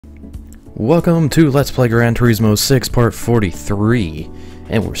Welcome to Let's Play Gran Turismo 6 Part 43,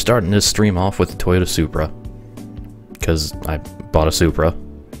 and we're starting this stream off with the Toyota Supra, because I bought a Supra.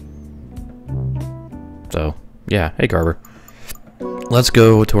 So, yeah, hey Carver. Let's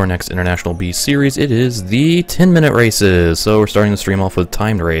go to our next International B series. It is the 10-minute races, so we're starting the stream off with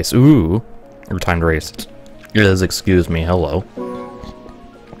timed race. Ooh, or timed race. Yes, excuse me, hello.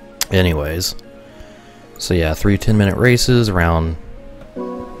 Anyways, so yeah, 3 10-minute races around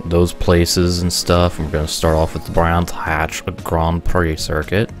those places and stuff. We're going to start off with the Brands Hatch Grand Prix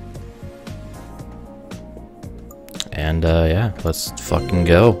circuit. And yeah, let's fucking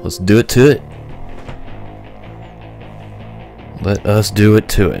go. Let's do it to it. Let us do it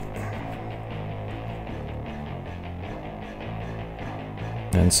to it.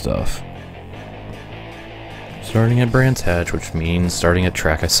 And stuff. Starting at Brands Hatch, which means starting at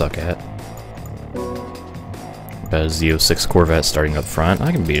track I suck at. As the 06 Corvette starting up front,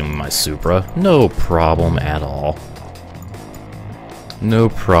 I can beat him with my Supra. No problem at all. No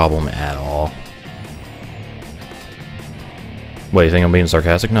problem at all. Wait, you think I'm being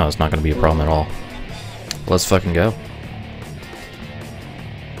sarcastic? No, it's not going to be a problem at all. Let's fucking go.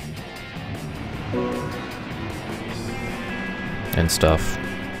 And stuff.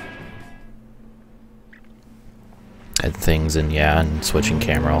 And things, and yeah, and switching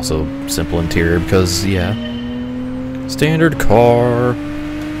camera, also simple interior, because, yeah. Standard car.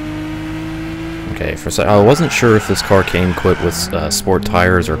 Okay, I wasn't sure if this car came equipped with sport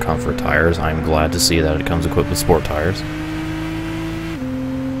tires or comfort tires. I'm glad to see that it comes equipped with sport tires. I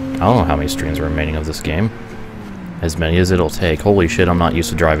don't know how many streams are remaining of this game. As many as it'll take. Holy shit, I'm not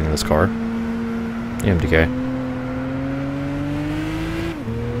used to driving this car. MDK.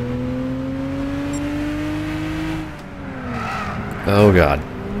 Oh god.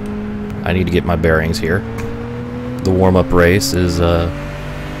 I need to get my bearings here. The warm-up race is, yeah.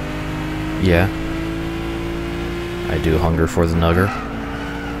 I do hunger for the nugger.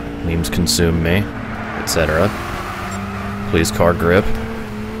 Memes consume me, etc. Please car grip.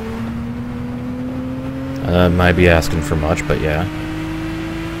 Might be asking for much, but yeah.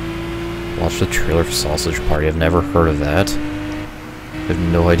 Watch the trailer for Sausage Party. I've never heard of that. I have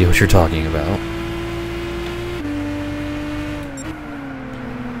no idea what you're talking about.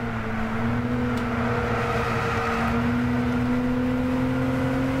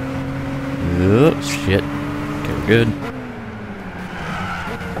 Oh, shit. Okay, we're good.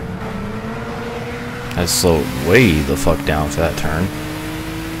 I slowed way the fuck down for that turn.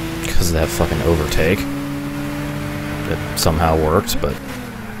 Because of that fucking overtake. That somehow worked, but...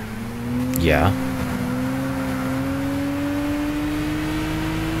 yeah.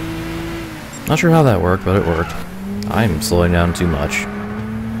 Not sure how that worked, but it worked. I'm slowing down too much.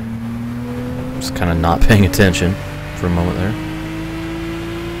 Just kind of not paying attention for a moment there.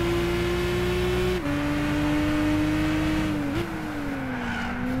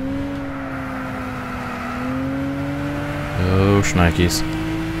 Oh, shnikes.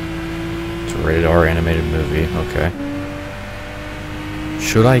 It's a rated R animated movie, okay.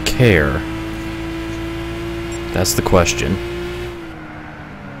 Should I care? That's the question.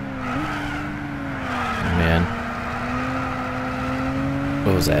 Man.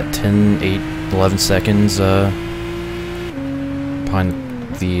 What was that? 10, 8, 11 seconds, behind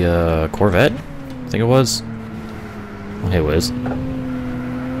the, Corvette? I think it was. Well, hey, Wiz.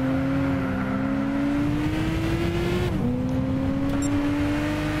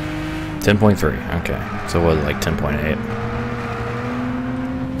 10.3, okay. So it was like 10.8.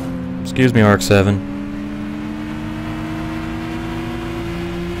 Excuse me, Arc 7.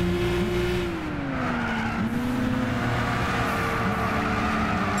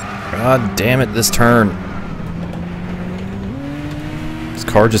 God damn it, this turn. This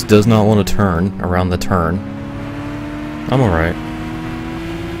car just does not want to turn around the turn. I'm alright.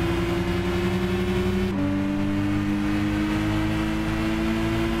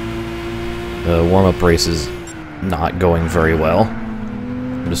 The warm-up race is not going very well.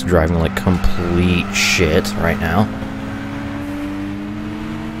 I'm just driving like complete shit right now.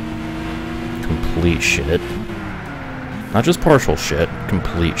 Complete shit. Not just partial shit,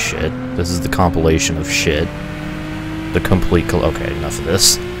 complete shit. This is the compilation of shit. The complete okay, enough of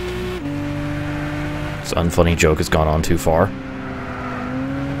this. This unfunny joke has gone on too far.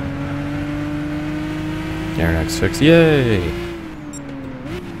 Aeronax fix, yay!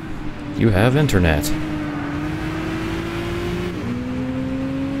 You have internet.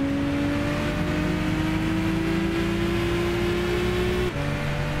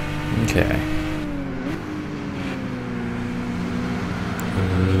 Okay.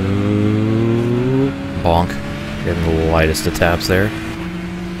 Bonk. Getting the lightest of taps there.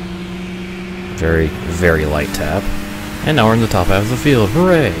 Very, very light tap. And now we're in the top half of the field.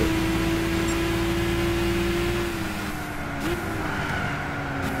 Hooray!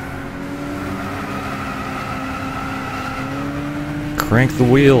 Crank the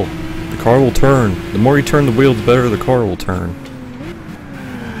wheel. The car will turn. The more you turn the wheel, the better the car will turn.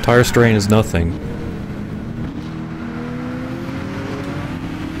 Tire strain is nothing.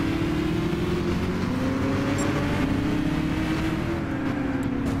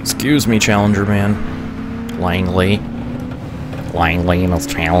 Excuse me, Challenger man. Langley. Langley and his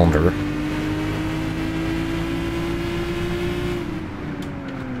Challenger.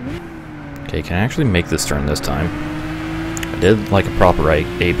 Okay, can I actually make this turn this time? I did like a proper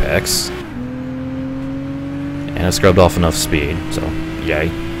apex. And I scrubbed off enough speed, so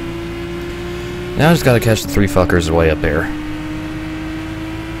yay. Now I just gotta catch the three fuckers way up there.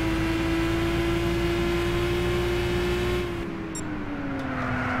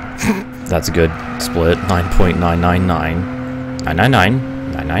 That's a good split. 9.999.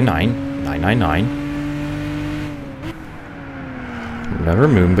 999. 999. 999. Remember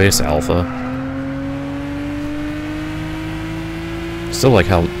Moonbase Alpha? Still like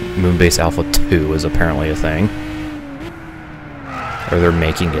how Moonbase Alpha 2 is apparently a thing. Or they're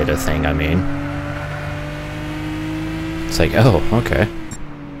making it a thing, I mean. It's like, oh, okay.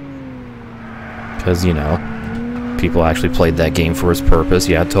 Because, you know, people actually played that game for its purpose.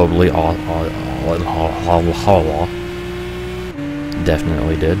 Yeah, totally.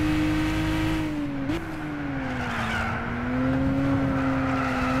 Definitely did.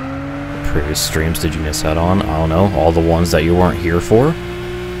 Previous streams did you miss out on? I don't know. All the ones that you weren't here for?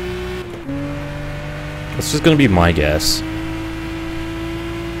 That's just gonna be my guess.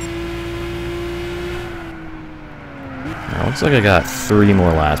 Now, looks like I got 3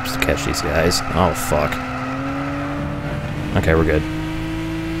 more laps to catch these guys. Oh, fuck. Okay, we're good.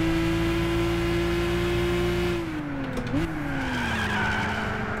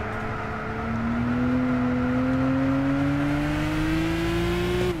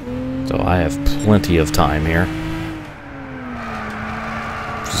 So I have plenty of time here.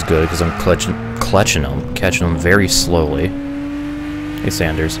 Which is good, because I'm catching them very slowly. Hey,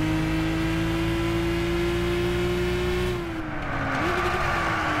 Sanders.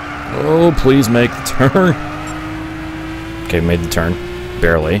 Oh, please make the turn. Okay, made the turn.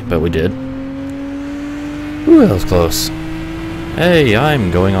 Barely, but we did. Ooh, that was close. Hey, I'm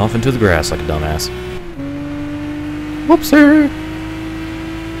going off into the grass like a dumbass. Whoopsie!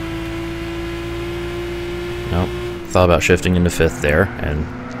 Nope. Thought about shifting into 5th there, and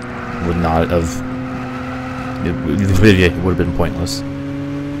would not have... It would have been pointless.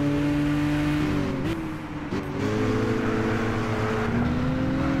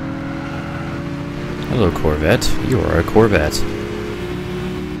 Hello, Corvette. You are a Corvette.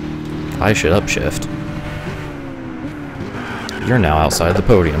 I should upshift. You're now outside the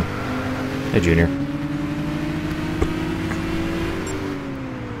podium. Hey, Junior.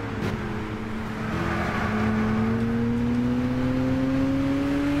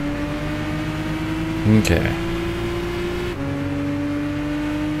 Okay.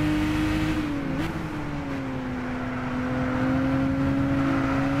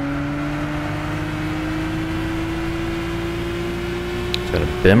 Got a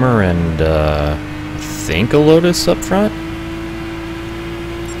Bimmer and, I think a Lotus up front?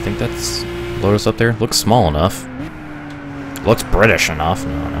 I think that's Lotus up there. Looks small enough. Looks British enough.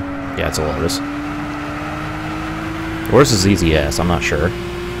 No. Yeah, it's a Lotus. Lotus is easy S, I'm not sure.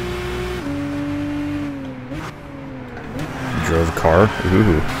 Drove a car.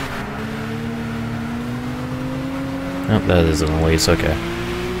 Ooh. Nope, that is an Elise, okay.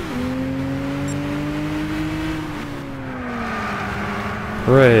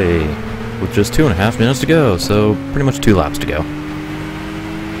 Hooray! With just 2.5 minutes to go, so pretty much 2 laps to go.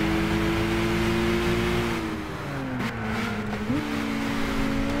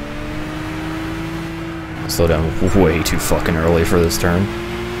 Slow down way too fucking early for this turn.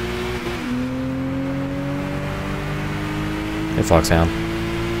 Hey, Foxhound.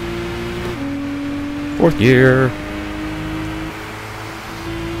 4th gear.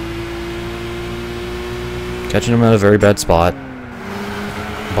 Catching him at a very bad spot.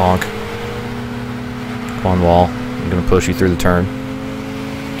 Bonk. Come on, wall. I'm gonna push you through the turn.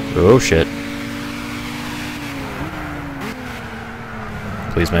 Oh, shit.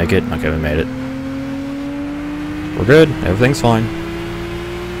 Please make it. Okay, we made it. We're good. Everything's fine.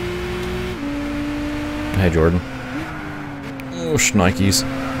 Hey, Jordan. Oh, shnikes.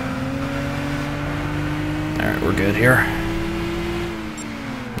 Alright, we're good here.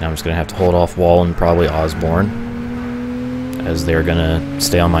 Now I'm just gonna have to hold off Wall and probably Osborne. as they're gonna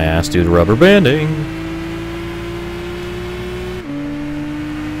stay on my ass due to rubber banding.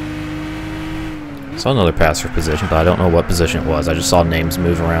 Saw another pass for position, but I don't know what position it was. I just saw names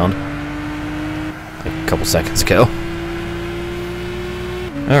move around like a couple seconds ago.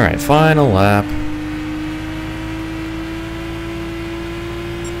 Alright, final lap.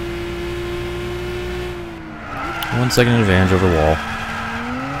 One second advantage over wall.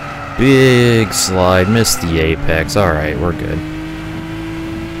 Big slide, missed the apex. Alright, we're good.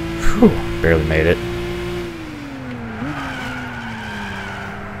 Whew, barely made it.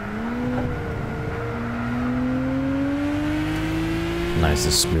 Nice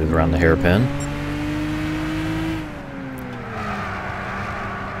and smooth around the hairpin.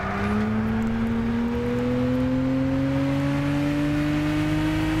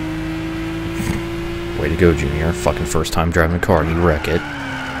 Way to go, Junior. Fucking first time driving a car and you wreck it.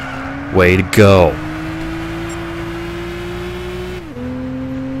 Way to go.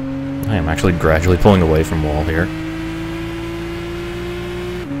 I am actually gradually pulling away from wall here.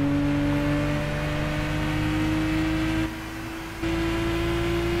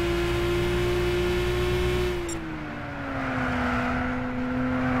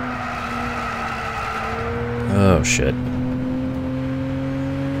 Oh shit.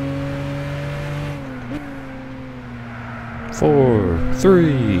 Four,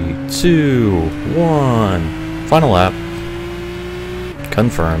 3, 2, 1. Final lap.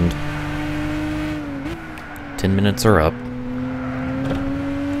 Confirmed. 10 minutes are up.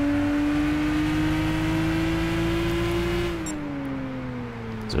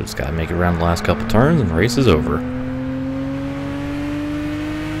 So just gotta make it around the last couple turns and the race is over.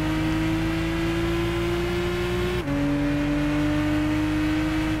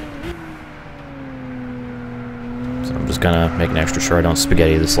 So I'm just gonna make an extra sure I don't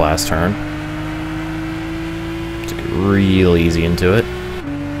spaghetti this last turn. Just get real easy into it.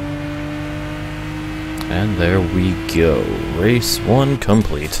 And there we go. Race 1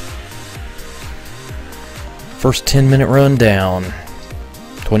 complete. First 10-minute run down.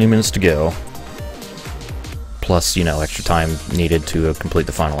 20 minutes to go. Plus, you know, extra time needed to complete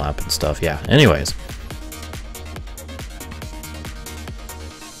the final lap and stuff. Yeah, anyways.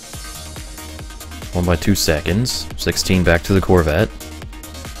 Won by 2 seconds. 16 back to the Corvette.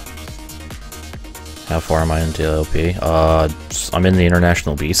 How far am I into LP? I'm in the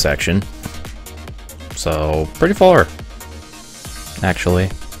International B section. So, pretty far, actually.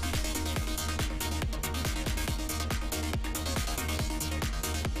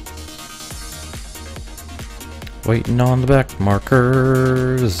 Waiting on the back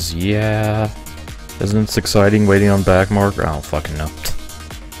markers, yeah. Isn't it exciting waiting on back marker? I don't fucking know.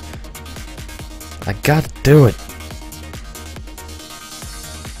 I gotta do it.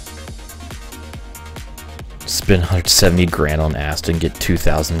 Spend 170 grand on Aston, get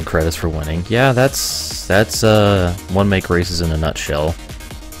 2,000 credits for winning. Yeah, that's one make races in a nutshell.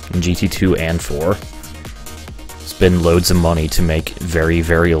 In GT2 and 4. Spend loads of money to make very,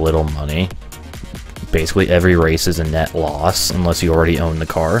 very little money. Basically every race is a net loss unless you already own the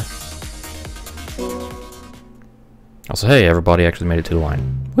car. Also, hey, everybody actually made it to the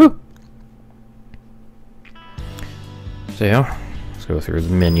line. Woo! So yeah, let's go through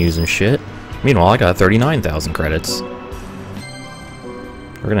the menus and shit. Meanwhile, I got 39,000 credits.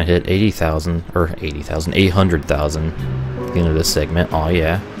 We're gonna hit 80,000, or 80,000, 800,000 at the end of this segment. Aw,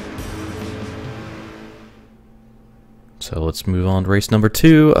 yeah. So let's move on to race number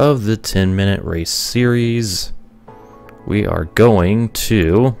 2 of the 10-minute race series. We are going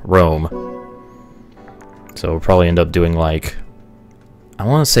to Rome. So we'll probably end up doing like, I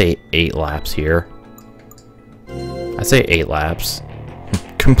want to say 8 laps here. I say 8 laps.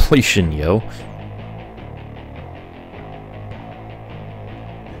 Completion, yo.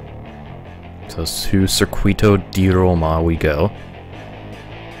 So to Circuito di Roma we go.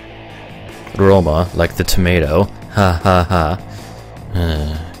 Roma, like the tomato. Ha ha ha.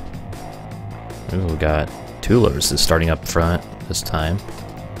 Ooh, we got 2 Lotuses starting up front this time.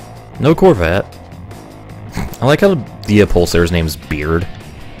 No Corvette. I like how the upholster's name's Beard.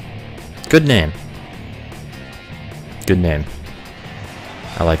 Good name. Good name.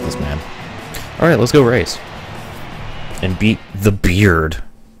 I like this man. Alright, let's go race. And beat the Beard.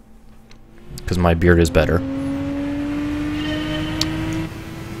 Because my beard is better.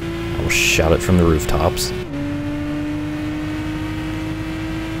 I will shout it from the rooftops.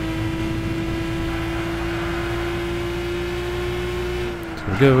 So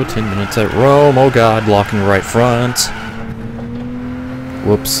we go, 10 minutes at Rome. Oh god, locking right front.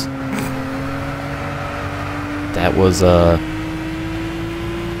 Whoops. That was,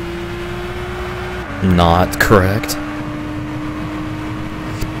 not correct.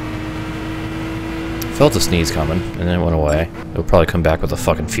 Felt a sneeze coming, and then it went away. It'll probably come back with a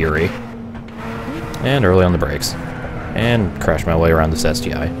fucking fury. And early on the brakes. And crash my way around this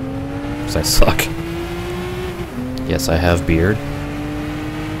STI. Because I suck. Yes, I have beard.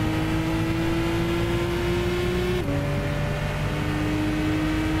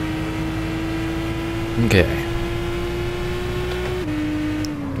 Okay.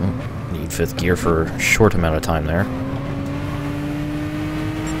 Need 5th gear for a short amount of time there.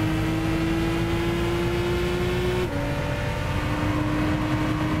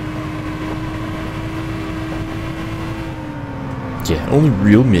 Yeah, only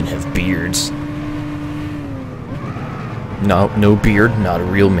real men have beards. No, no beard, not a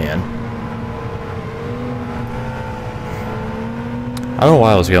real man. I don't know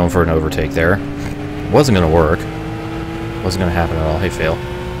why I was going for an overtake there. It wasn't gonna work. Wasn't gonna happen at all. Hey, fail.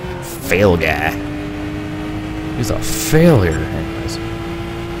 Fail guy. He's a failure. Anyways.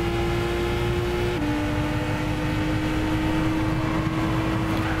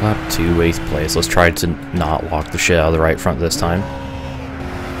 Lap 2, 8th place. Let's try to not lock the shit out of the right front this time.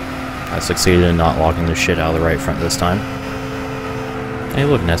 I succeeded in not locking the shit out of the right front this time. Hey,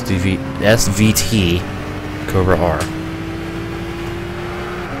 look, an SVT Cobra R.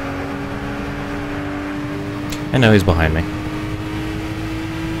 And now he's behind me.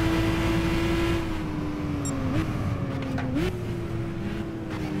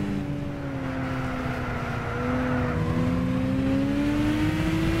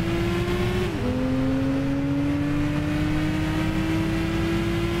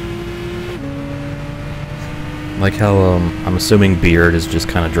 Like how, I'm assuming beard is just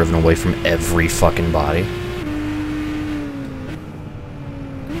kind of driven away from every fucking body.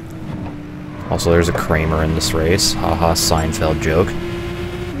 Also, there's a Kramer in this race. Haha, Seinfeld joke.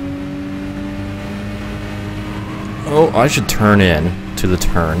 Oh, I should turn in to the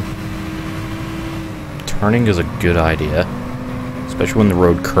turn. Turning is a good idea. Especially when the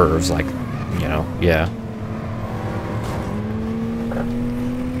road curves, like, you know, yeah.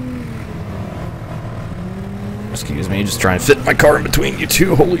 Excuse me, just trying to fit my car in between you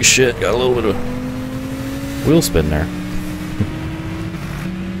two. Holy shit, got a little bit of wheel spin there.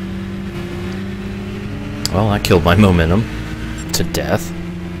 Well, that killed my momentum to death.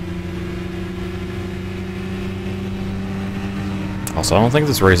 Also, I don't think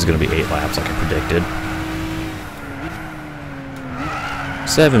this race is going to be 8 laps like I predicted.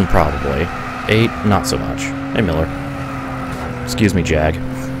 7 probably. 8, not so much. Hey, Miller. Excuse me, Jag.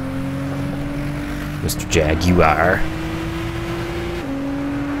 Mr. Jaguar.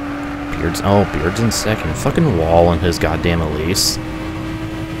 Beard's in second. Fucking Wall and his goddamn Elise.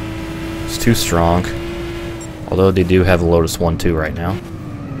 It's too strong. Although they do have a Lotus 1-2 right now.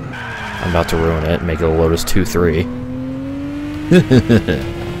 I'm about to ruin it and make it a Lotus 2-3.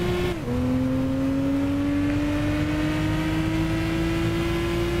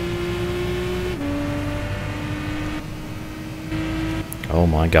 Oh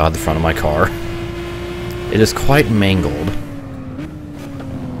my god, the front of my car. It is quite mangled.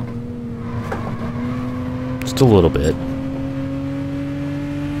 Just a little bit.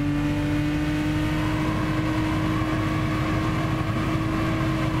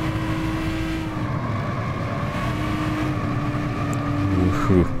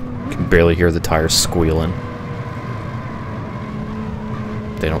 Ooh, can barely hear the tires squealing.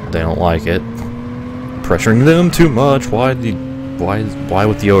 They don't like it. Pressuring them too much. Why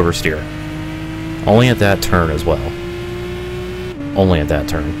with the oversteer? Only at that turn as well. Only at that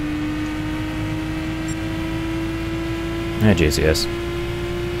turn. JCS.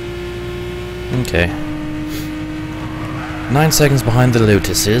 Okay. 9 seconds behind the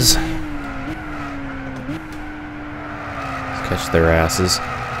Lotuses. Let's catch their asses.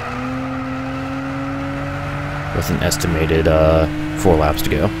 With an estimated 4 laps to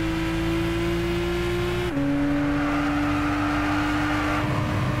go.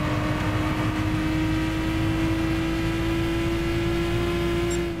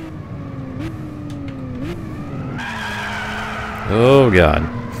 Oh god.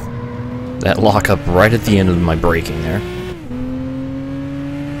 That lockup right at the end of my braking there.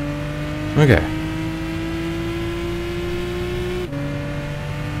 Okay.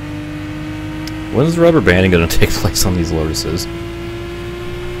 When is the rubber banding going to take place on these Lotuses?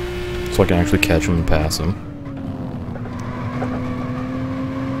 So I can actually catch them and pass them.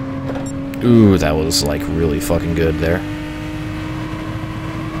 Ooh, that was like really fucking good there.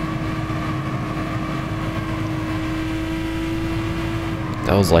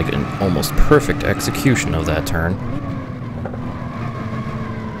 That was like an almost perfect execution of that turn.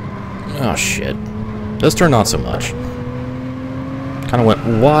 Oh shit. This turn not so much. Kinda went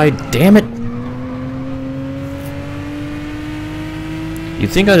wide, damn it! You'd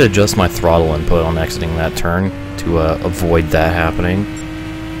think I'd adjust my throttle input on exiting that turn to avoid that happening,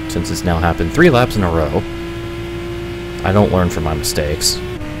 since it's now happened 3 laps in a row. I don't learn from my mistakes.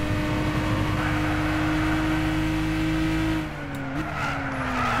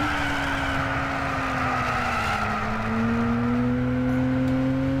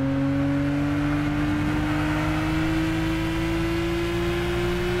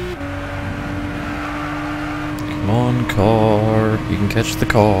 Come on, car. You can catch the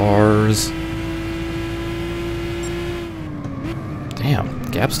cars.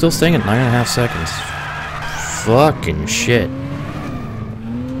 Damn, gap's still staying at 9.5 seconds. Fucking shit. I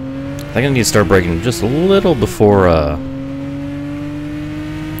think I need to start braking just a little before the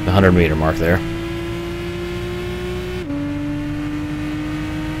 100-meter mark there.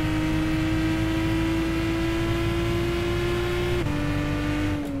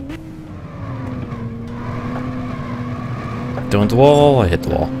 Don't hit the wall, I hit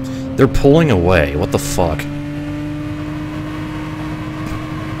the wall. They're pulling away, what the fuck?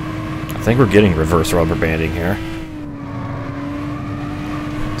 I think we're getting reverse rubber banding here.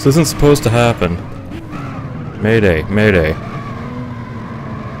 This isn't supposed to happen. Mayday, mayday.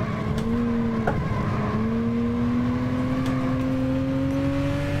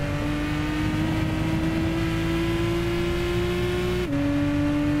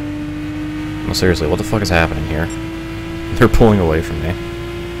 No, seriously, what the fuck is happening here? They're pulling away from me.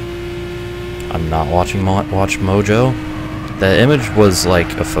 I'm not watching Watch Mojo. The image was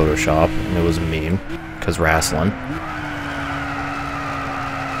like a Photoshop, and it was a meme, because wrestling.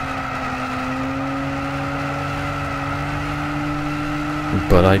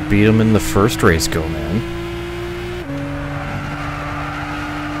 But I beat him in the first race go, man.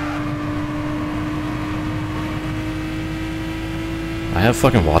 I have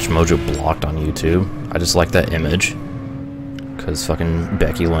fucking Watch Mojo blocked on YouTube. I just like that image. Because fucking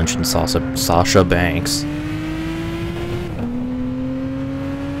Becky Lynch and Sasha Banks.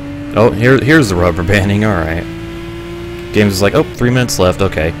 Oh, here's the rubber banding, alright. Games is like, oh, 3 minutes left,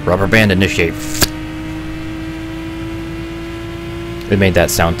 okay. Rubber band initiate. It made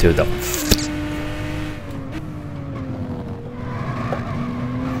that sound too, though.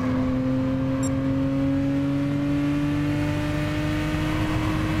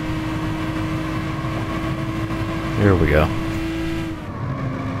 Here we go.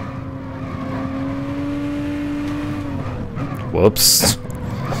 Whoops.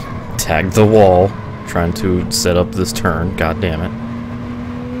 Tagged the wall, trying to set up this turn. God damn it.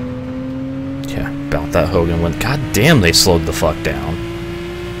 Yeah, about that Hogan went. God damn, they slowed the fuck down.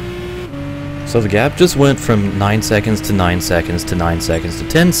 So the gap just went from 9 seconds to 9 seconds to 9 seconds to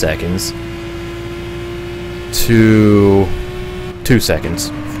 10 seconds to 2 seconds,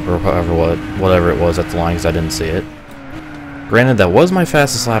 or whatever it was at the line, because I didn't see it. Granted, that was my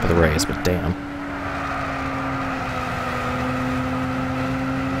fastest lap of the race, but damn.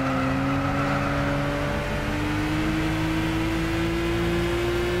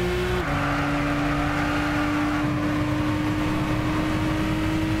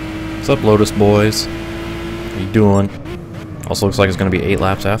 What's up, Lotus boys? How you doing? Also looks like it's going to be 8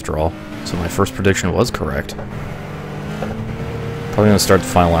 laps after all, so my first prediction was correct. Probably going to start the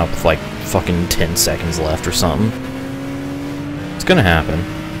final lap with like fucking 10 seconds left or something. It's going to happen.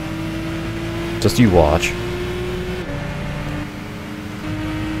 Just you watch.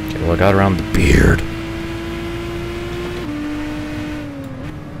 Okay, well I got around the beard.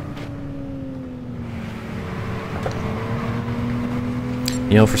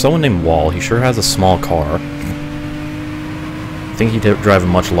 You know, for someone named Wall, he sure has a small car. I think he'd drive a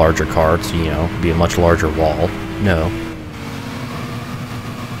much larger car to, you know, be a much larger Wall. No.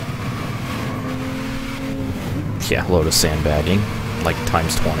 Yeah, Lotus sandbagging. Like,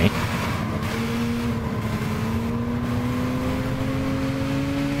 times 20.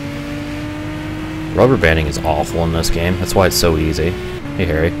 Rubber banding is awful in this game. That's why it's so easy. Hey,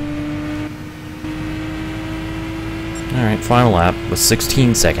 Harry. Alright, final lap with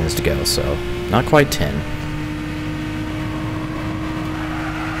 16 seconds to go, so not quite 10.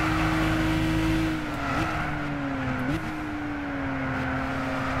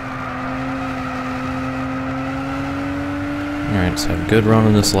 Alright, so have a good run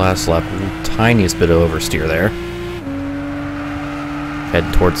in this last lap. Tiniest bit of oversteer there.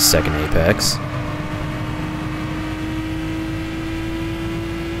 Heading towards the second apex.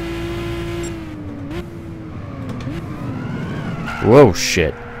 Whoa,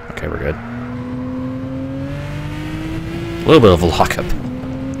 shit. Okay, we're good. A little bit of a lockup.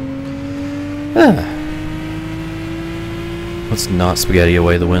 Ah. Let's not spaghetti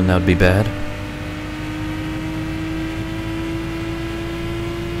away the win, that would be bad.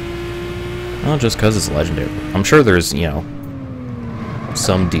 Well, just because it's legendary. I'm sure there's, you know,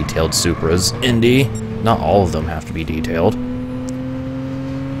 some detailed Supras. Indy. Not all of them have to be detailed.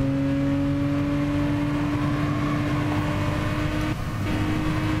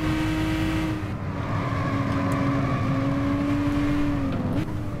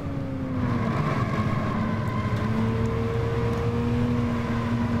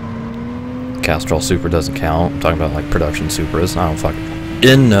 Castrol Super doesn't count. I'm talking about like production Supras. I don't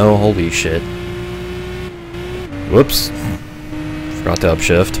fucking know. Holy shit. Whoops. Forgot to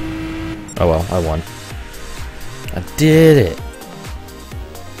upshift. Oh well, I won. I did it.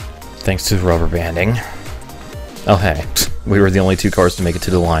 Thanks to the rubber banding. Oh hey, we were the only 2 cars to make it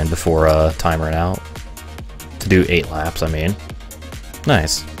to the line before time ran out. To do 8 laps, I mean.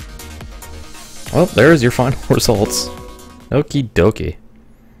 Nice. Well, there's your final results. Okie dokie.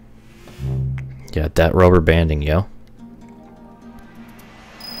 Yeah, that rubber banding, yo.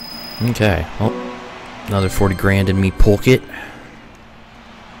 Okay, well, another 40 grand in me pocket.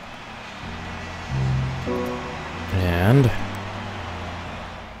 And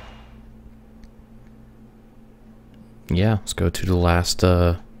yeah, let's go to the last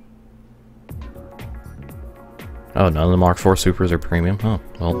oh, none of the Mark IV Supers are premium. Oh,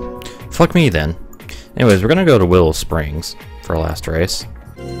 well, fuck me then. Anyways, we're gonna go to Willow Springs for our last race.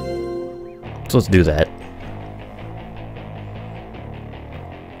 So let's do that.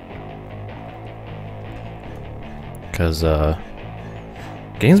 Because,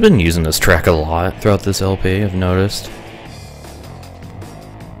 game's been using this track a lot throughout this LP, I've noticed.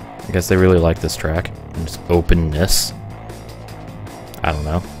 I guess they really like this track. And its openness. I don't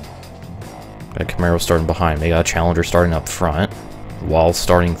know. Got Camaro starting behind me, got a Challenger starting up front. While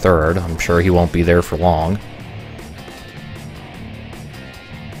starting third. I'm sure he won't be there for long.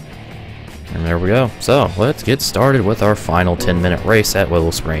 And there we go. So, let's get started with our final 10-minute race at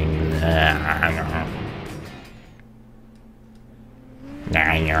Willow Springs.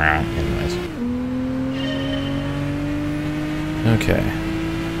 Anyways. Okay.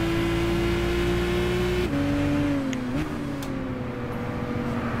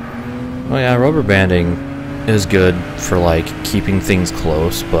 Oh yeah, rubber banding is good for, like, keeping things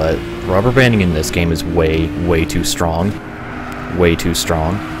close, but rubber banding in this game is way too strong. Way too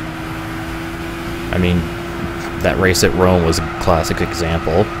strong. I mean, that race at Rome was a classic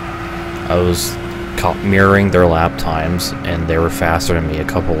example. I was mirroring their lap times, and they were faster than me a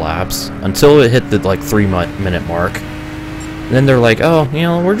couple laps, until it hit the, like, 3-minute mark. And then they're like, oh, you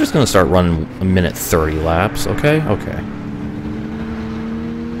know, we're just gonna start running a minute 30 laps, okay? Okay.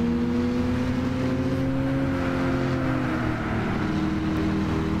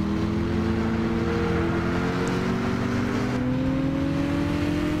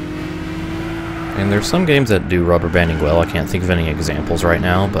 And there's some games that do rubber banding well. I can't think of any examples right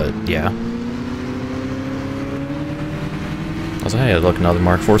now, but yeah. I was like, hey, look, another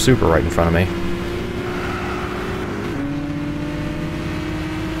Mark IV Super right in front of me.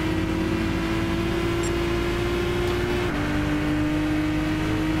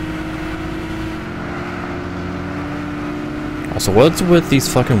 Also, what's with these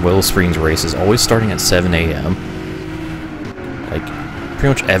fucking Willow Springs races always starting at 7 a.m.? Like, pretty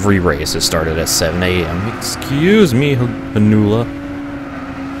much every race is started at 7 a.m. Excuse me, Hanula.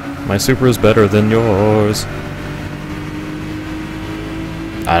 My Supra is better than yours.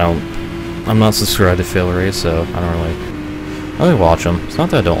 I'm not subscribed to Fail Race, so I don't really watch them. It's not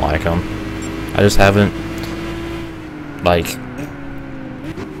that I don't like them. I just haven't, like,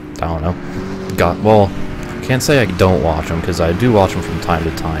 I don't know, well, I can't say I don't watch them, because I do watch them from time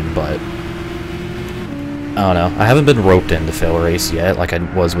to time, but I don't know. I haven't been roped into Fail Race yet, like I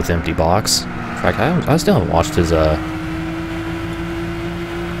was with Empty Box. In fact, I still haven't watched his,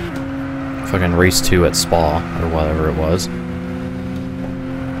 fucking Race 2 at Spa, or whatever it was.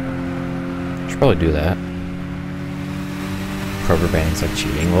 Should probably do that. Rubber banding's like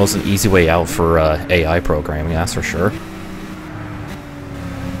cheating. Well, it's an easy way out for, AI programming, that's for sure.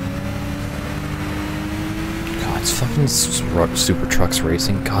 God, it's fucking Super Trucks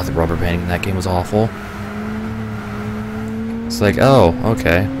Racing. God, the rubber banding in that game was awful. It's like, oh,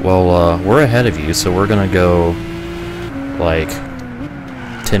 okay, well, we're ahead of you, so we're gonna go, like,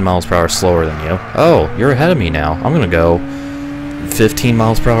 10 miles per hour slower than you. Oh, you're ahead of me now. I'm gonna go 15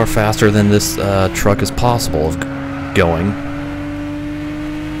 miles per hour faster than this truck is possible of going.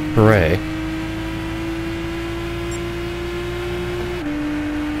 Hooray.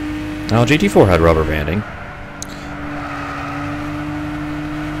 Now, GT4 had rubber banding.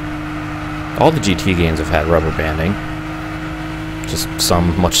 All the GT games have had rubber banding. Just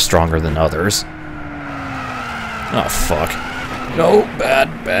some much stronger than others. Oh, fuck. No, bad,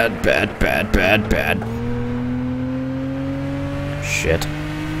 bad, bad, bad, bad, bad. Shit.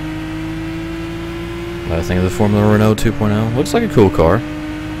 I think of the Formula Renault 2.0. Looks like a cool car.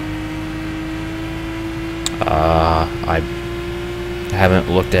 I haven't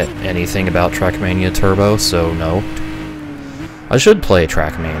looked at anything about Trackmania Turbo, so no. I should play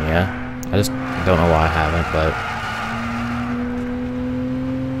Trackmania. I just don't know why I haven't, but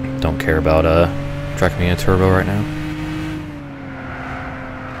don't care about Trackmania Turbo right now.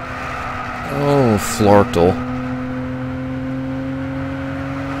 Oh, Flarkle.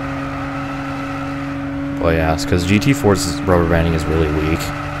 Well, yeah, it's because GT4's rubber banding is really weak.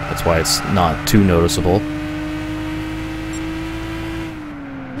 That's why it's not too noticeable.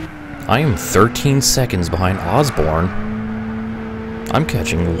 I am 13 seconds behind Osborne. I'm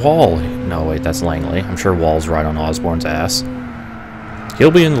catching Wall. No, wait, that's Langley. I'm sure Wall's right on Osborne's ass.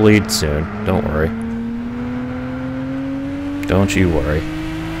 He'll be in the lead soon. Don't worry. Don't you worry.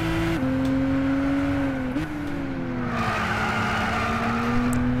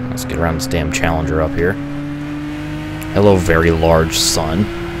 Let's get around this damn Challenger up here. Hello, very large sun.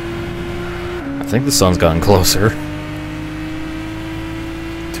 I think the sun's gotten closer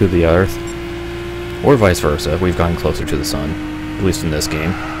to the Earth. Or vice versa. We've gotten closer to the sun. At least in this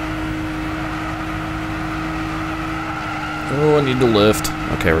game. Oh, I need to lift.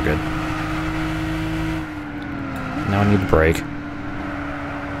 Okay, we're good. Now I need to brake.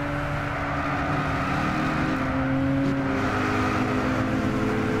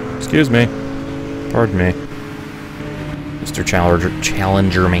 Excuse me. Pardon me. Mr.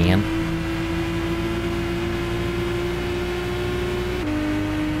 Challenger Man.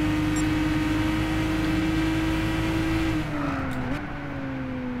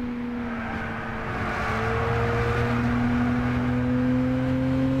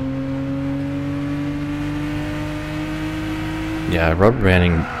 Yeah, rubber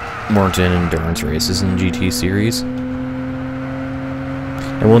banding weren't in endurance races in GT series.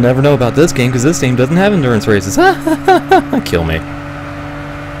 And we'll never know about this game because this game doesn't have endurance races. Kill me.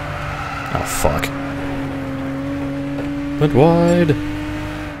 Oh, fuck. But wide.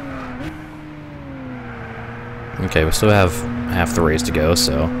 Okay, we still have half the race to go,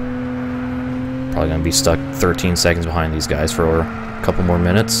 so probably gonna be stuck 13 seconds behind these guys for a couple more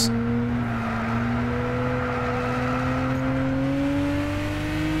minutes.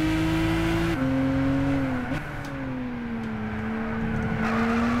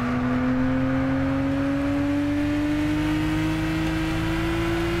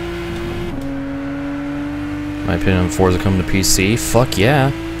 My opinion on Forza coming to PC? Fuck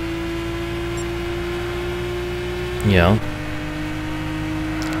yeah. You know,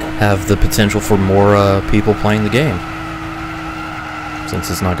 have the potential for more people playing the game. Since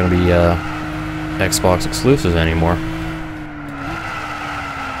it's not going to be Xbox exclusive anymore.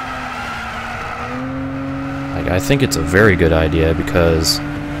 Like, I think it's a very good idea because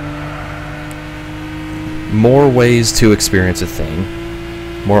more ways to experience a thing,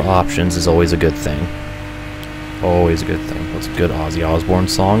 more options is always a good thing. Always a good thing. That's a good Ozzy Osbourne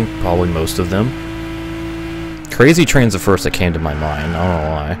song. Probably most of them. Crazy Train's the first that came to my mind. I don't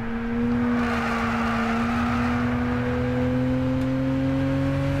know why.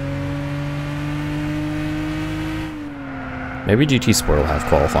 Maybe GT Sport will have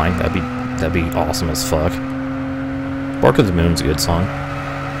qualifying. That'd be awesome as fuck. Bark of the Moon's a good song.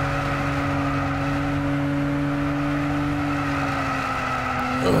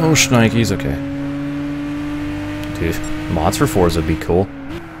 Oh, shnikes, okay. Dude, mods for Forza would be cool.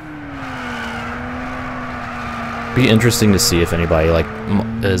 Be interesting to see if anybody like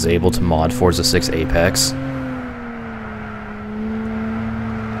is able to mod Forza 6 Apex.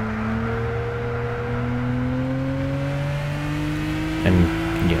 And,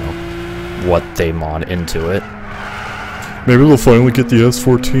 you know, what they mod into it. Maybe they'll finally get the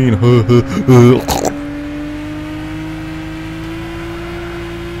S14.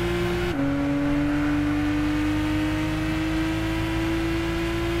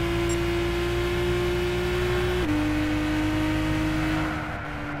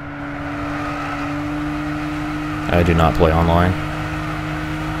 I do not play online.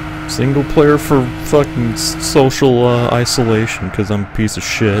 Single player for fucking social isolation, because I'm a piece of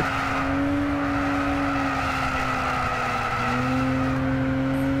shit.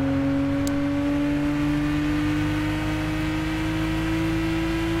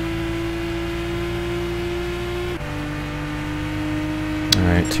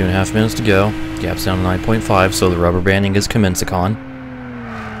 Alright, 2.5 minutes to go. Gap's down to 9.5, so the rubber banding is Commensicon.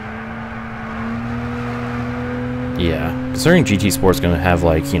 Yeah, considering GT Sport's gonna have,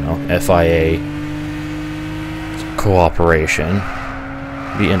 like, you know, FIA cooperation.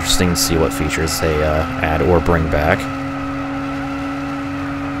 Be interesting to see what features they add or bring back.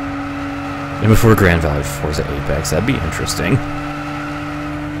 And before Grand Valley Forza Apex, that'd be interesting.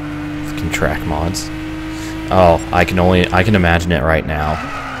 Fucking track mods. Oh, I can imagine it right now.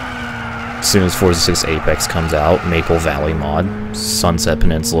 As soon as Forza 6 Apex comes out, Maple Valley mod, Sunset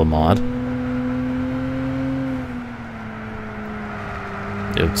Peninsula mod.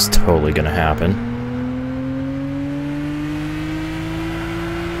 It's totally gonna happen.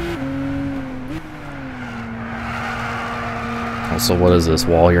 Also, what is this?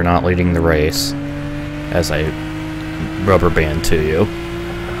 While you're not leading the race, as I rubber band to you.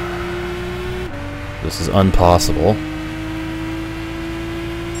 This is impossible.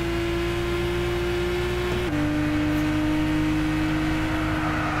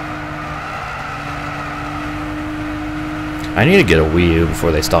 I need to get a Wii U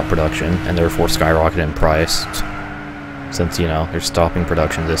before they stop production, and therefore skyrocket in price. Since, you know, they're stopping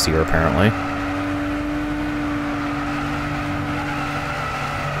production this year, apparently.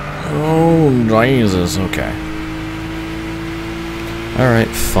 Oh, Jesus, okay. Alright,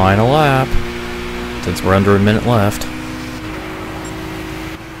 final lap. Since we're under a minute left.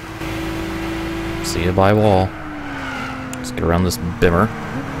 See you by wall. Let's get around this bimmer.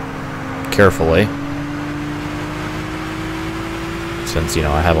 Carefully. Since, you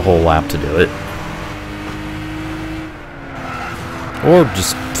know, I have a whole lap to do it. Or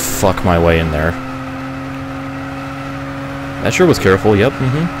just fuck my way in there. That sure was careful, yep,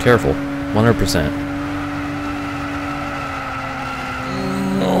 careful. 100%.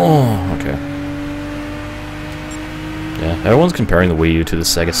 Oh, okay. Yeah, everyone's comparing the Wii U to the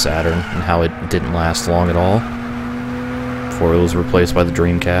Sega Saturn and how it didn't last long at all before it was replaced by the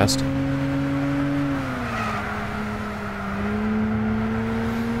Dreamcast.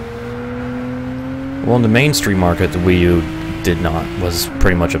 Well, in the mainstream market, the Wii U was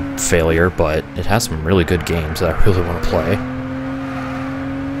pretty much a failure, but it has some really good games that I really want to play.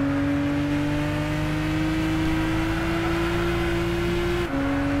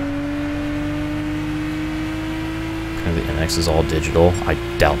 And the NX is all digital. I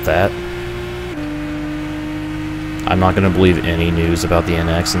doubt that. I'm not going to believe any news about the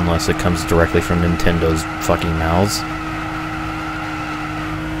NX unless it comes directly from Nintendo's fucking mouths.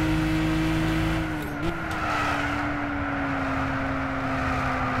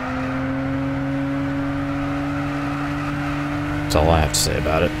 That's all I have to say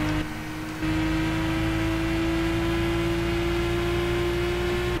about it.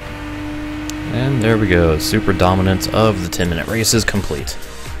 And there we go. Super dominance of the 10-minute race is complete.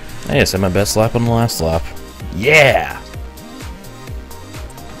 Hey, I set my best lap on the last lap. Yeah!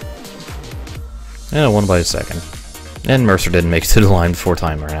 And I won by a second. And Mercer didn't make it to the line before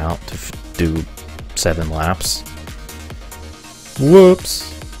time ran out to do 7 laps. Whoops!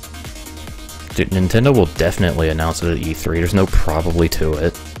 Dude, Nintendo will definitely announce it at E3. There's no probably to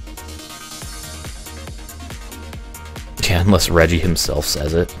it. Yeah, unless Reggie himself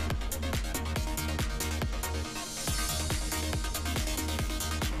says it.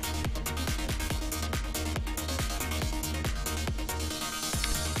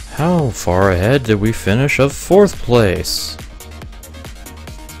 How far ahead did we finish of 4th place?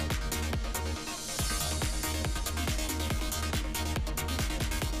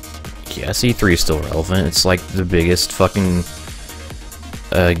 Yes, E3 is still relevant. It's like the biggest fucking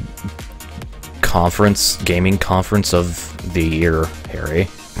gaming conference of the year, Harry.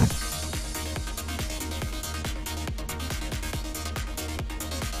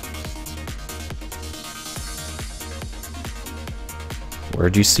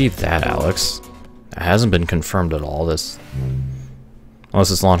 Where'd you see that, Alex? It hasn't been confirmed at all, this...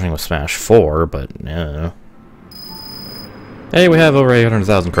 Unless it's launching with Smash 4, but no. Hey, we have over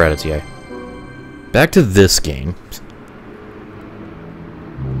 800,000 credits, yay. Back to this game.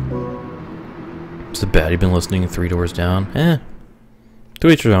 Is it bad you've been listening to 3 Doors Down? To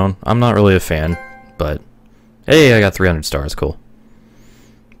each your own. I'm not really a fan, but... Hey, I got 300 stars, cool.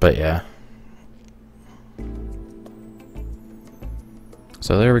 But yeah.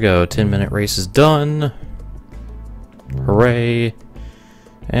 So there we go, 10-minute race is done. Hooray.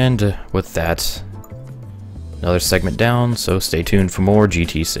 And with that, another segment down, so stay tuned for more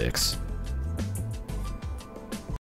GT6.